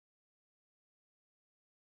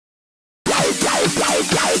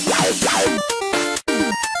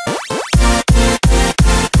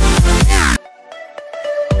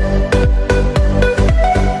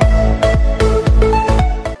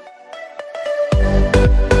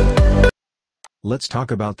Let's talk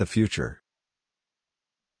about the future.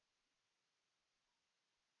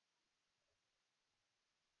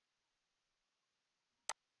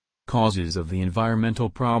 Causes of the environmental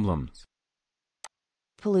problems.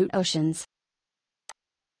 Pollute oceans.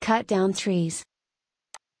 Cut down trees.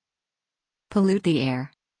 Pollute the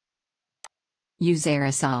air. Use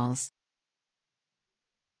aerosols.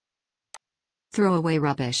 Throw away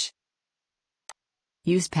rubbish.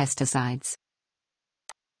 Use pesticides.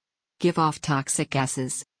 Give off toxic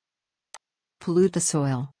gases. Pollute the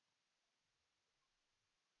soil.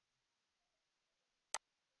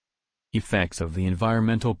 Effects of the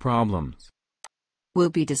environmental problems. Will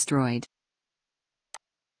be destroyed.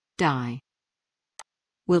 Die.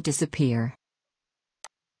 Will disappear.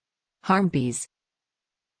 Harm bees.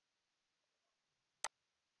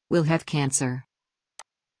 Will have cancer.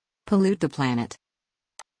 Pollute the planet.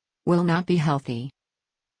 Will not be healthy.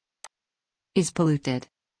 Is polluted.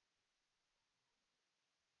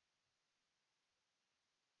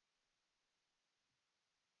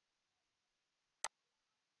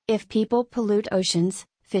 If people pollute oceans,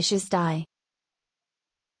 fishes die.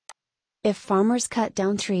 If farmers cut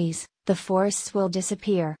down trees, the forests will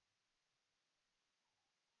disappear.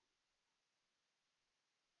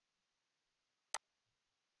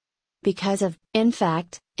 Because of, in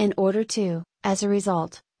fact, in order to, as a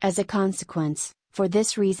result, as a consequence, for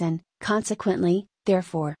this reason, consequently,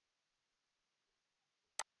 therefore.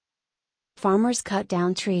 Farmers cut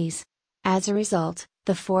down trees. As a result,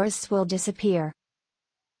 the forests will disappear.